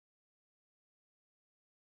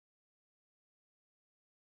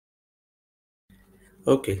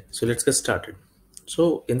Okay, so let's get started.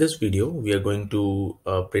 So in this video, we are going to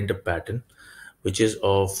print a pattern which is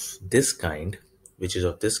of this kind,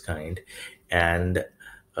 and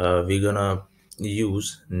we're gonna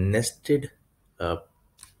use nested uh,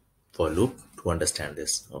 for loop to understand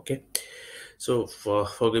this. Okay, so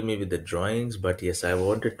forgive me with the drawings, but yes, I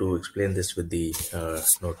wanted to explain this with the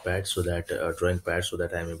notepad so that drawing pad so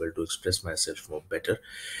that I'm able to express myself more better.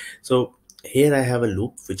 So here I have a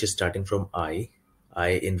loop which is starting from I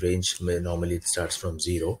in range normally it starts from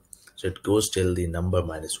 0. So it goes till the number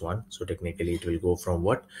 -1. So technically it will go from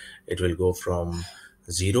what? It will go from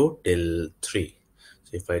 0 till 3.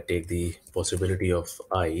 So if I take the possibility of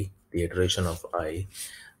I, the iteration of I,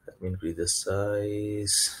 let me increase the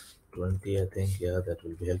size 20, I think. Yeah, that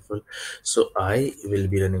will be helpful. So I will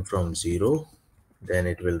be running from 0, then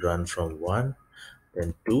it will run from 1,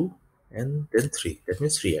 then 2, and then 3. That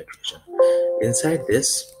means 3 iteration. Inside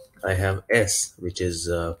this, I have S, which is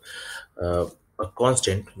uh, a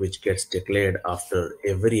constant which gets declared after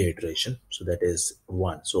every iteration. So that is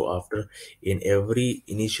 1. So after in every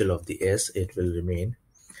initial of the S, it will remain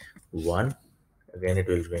 1. Again, it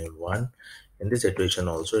will remain 1. In this iteration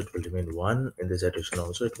also, it will remain 1. In this iteration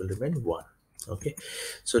also, it will remain 1. Okay.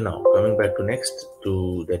 So now coming back to next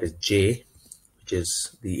to that is J, which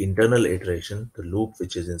is the internal iteration, the loop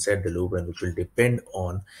which is inside the loop and which will depend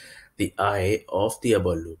on the I of the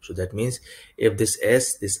above loop. So that means if this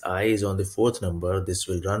I is on the fourth number, this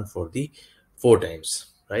will run for the 4 times,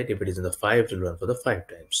 right? If it is in the 5, it will run for the 5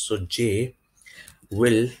 times. So J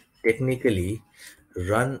will technically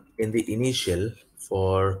run in the initial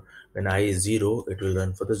for when I is 0, it will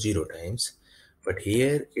run for the 0 times. But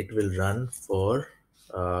here it will run for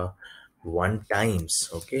uh, 1 times,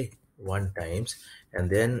 okay, 1 times. And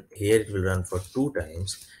then here it will run for 2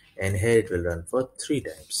 times. And here it will run for 3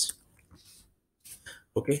 times.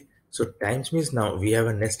 Okay, so times means now we have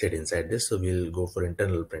a nested inside this, so we'll go for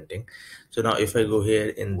internal printing. So now if I go here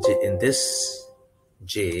in this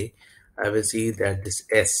J, I will see that this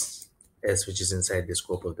S which is inside the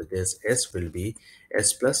scope of this S will be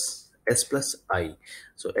S plus I.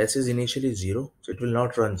 So S is initially 0, so it will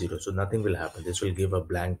not run 0, so nothing will happen. This will give a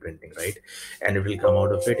blank printing, right? And it will come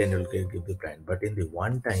out of it and it will give the print. But in the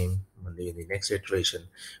one time, in the next iteration,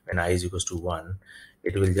 when I is equals to 1,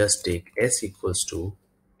 it will just take S equals to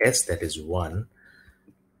S, that is 1,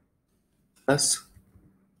 plus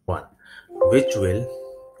 1, which will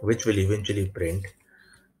which will eventually print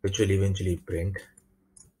which will eventually print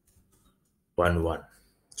 1 1.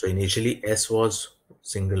 So initially S was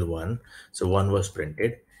single 1, so 1 was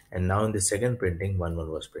printed, and now in the second printing 1 1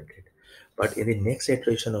 was printed. But in the next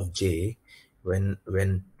iteration of J, when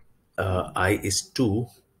I is 2,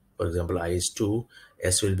 for example I is 2,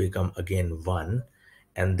 S will become again 1,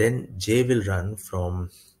 and then J will run from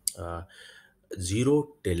uh, 0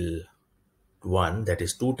 till 1, that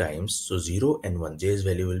is 2 times. So 0 and 1, J's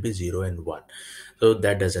value will be 0 and 1, so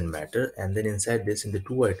that doesn't matter. And then inside this, in the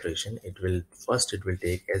 2 iteration, it will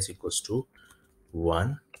take S equals to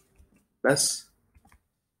 1 plus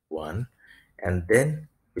 1, and then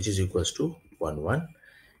which is equals to 1 1,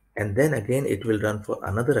 and then again it will run for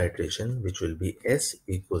another iteration which will be S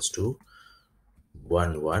equals to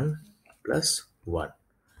 1 1 plus 1,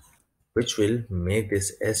 which will make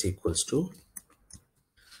this S equals to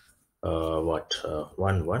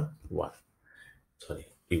 1 1 1, sorry,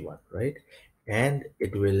 p1, right? And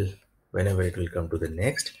it will, whenever it will come to the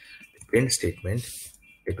next print statement,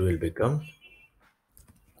 it will become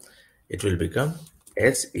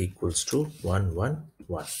S equals to 1 1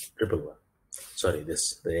 1 triple 1. Sorry,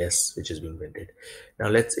 this the S which is being printed. Now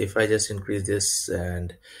let's, if I just increase this,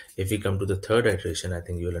 and if we come to the third iteration, I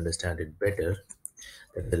think you will understand it better.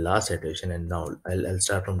 That's the last iteration. And now I'll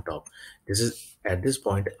start from top. This is, at this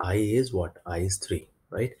point I is what? I is 3,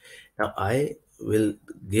 right? Now I will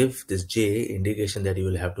give this J indication that you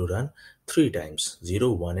will have to run 3 times,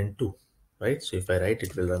 0 1 and 2, right? So if I write,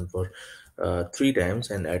 it will run for 3 times,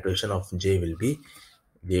 and iteration of J will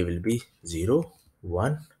be 0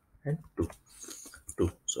 1 and 2.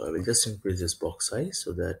 So I will just increase this box size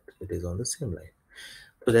so that it is on the same line.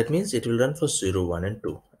 So that means it will run for 0 1 and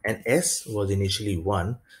 2, and S was initially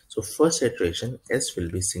 1, so first iteration S will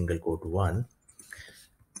be single quote 1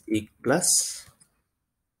 plus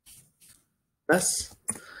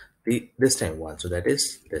this time 1, so that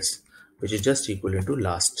is this, which is just equivalent to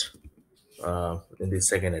last in the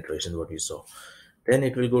second iteration what we saw. Then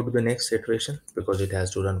it will go to the next iteration because it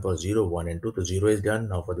has to run for 0 1 and 2. So 0 is done.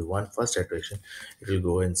 Now for the first iteration, it will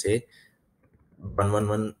go and say 1 1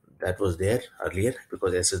 1, that was there earlier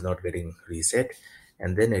because S is not getting reset,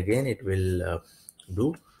 and then again it will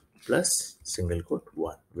do plus single quote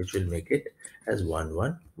 1, which will make it as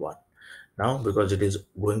 111. Now, because it is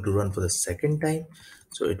going to run for the second time,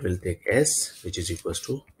 so it will take s, which is equals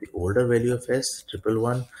to the older value of s,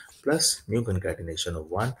 111, plus new concatenation of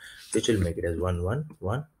 1, which will make it as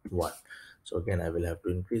 1111. So again, I will have to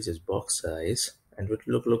increase this box size, and it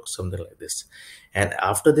will look something like this. And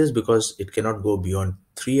after this, because it cannot go beyond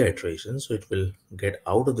 3 iterations, so it will get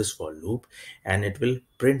out of this for loop, and it will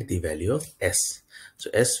print the value of s. So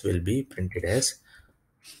s will be printed as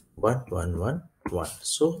 1111.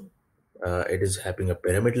 So it is having a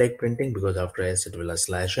pyramid like printing, because after s it will a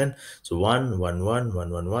slash n. So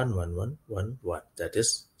 111111111. That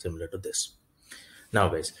is similar to this. Now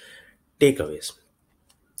guys, takeaways.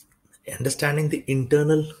 Understanding the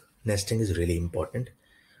internal nesting is really important.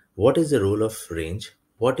 What is the role of range?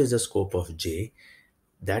 What is the scope of j?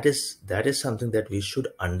 That is something that we should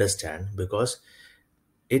understand, because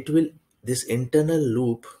it will this internal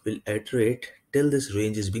loop will iterate till this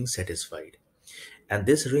range is being satisfied, and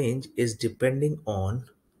this range is depending on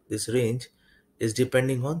this value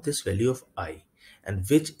of I, and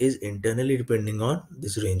which is internally depending on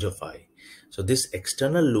this range of I. So this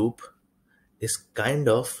external loop is kind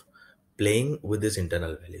of playing with these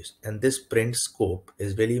internal values, and this print scope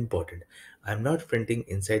is very important. I'm not printing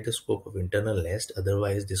inside the scope of internal nest,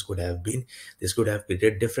 otherwise this could have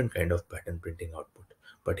created different kind of pattern printing output.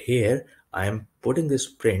 But here I am putting this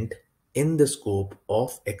print in the scope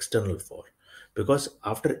of external for, because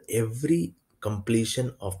after every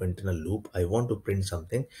completion of internal loop I want to print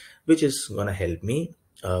something which is going to help me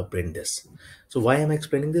print this. So why am I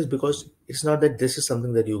explaining this? Because it's not that this is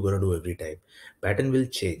something that you're going to do every time. Pattern will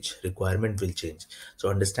change, requirement will change. So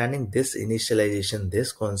understanding this initialization,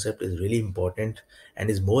 this concept is really important,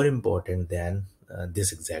 and is more important than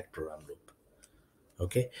this exact program loop.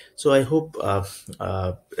 Okay, so I hope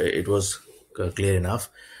it was clear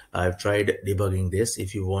enough. I've tried debugging this.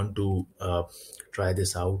 If you want to try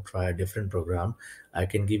this out, try a different program, I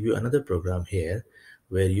can give you another program here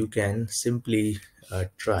where you can simply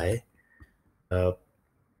try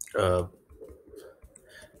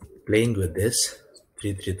playing with this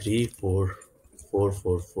 333 4 4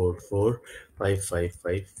 4 4 5 5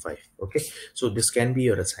 5 5. Okay, so this can be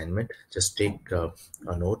your assignment. Just take a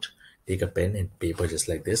note, take a pen and paper just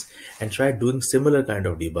like this, and try doing similar kind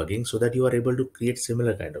of debugging, so that you are able to create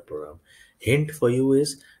similar kind of program. Hint for you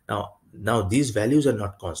is, now these values are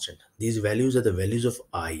not constant. These values are the values of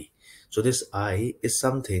I. So this I is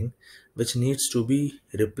something which needs to be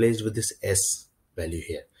replaced with this s value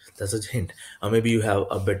here. That's a hint. Or maybe you have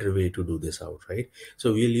a better way to do this out, right?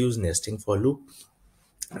 So we'll use nesting for loop.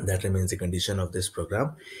 That remains the condition of this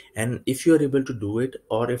program. And if you are able to do it,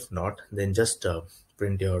 or if not, then just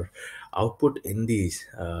print your output in the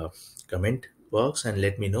comment box and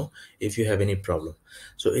let me know if you have any problem.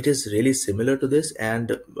 So it is really similar to this,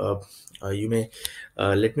 and you may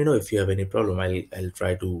let me know if you have any problem. I'll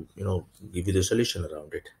try to give you the solution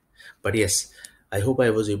around it. But yes, I hope I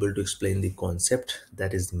was able to explain the concept.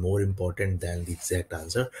 That is more important than the exact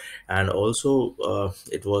answer. And also,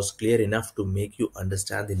 it was clear enough to make you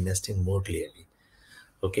understand the nesting more clearly.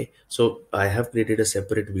 Okay, so I have created a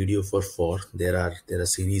separate video for there are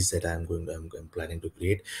series that I'm planning to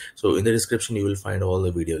create. So in the description you will find all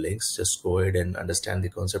the video links. Just go ahead and understand the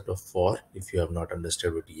concept of for if you have not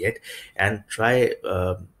understood it yet, and try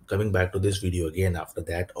coming back to this video again after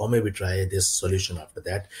that, or maybe try this solution after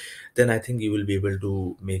that. Then I think you will be able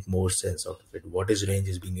to make more sense out of it. What is range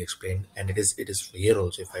is being explained, and it is here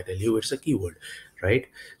also. If I tell you it's a keyword, right?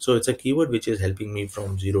 So it's a keyword which is helping me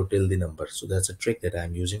from 0 till the number. So that's a trick that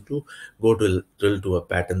I'm using to go to a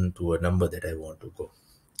pattern, to a number that I want to go.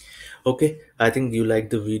 Okay, I think you liked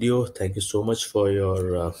the video. Thank you so much for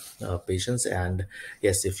your patience. And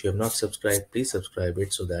yes, if you have not subscribed, please subscribe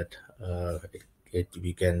it, so that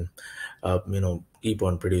we can keep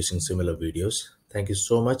on producing similar videos. Thank you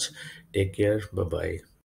so much. Take care. Bye bye.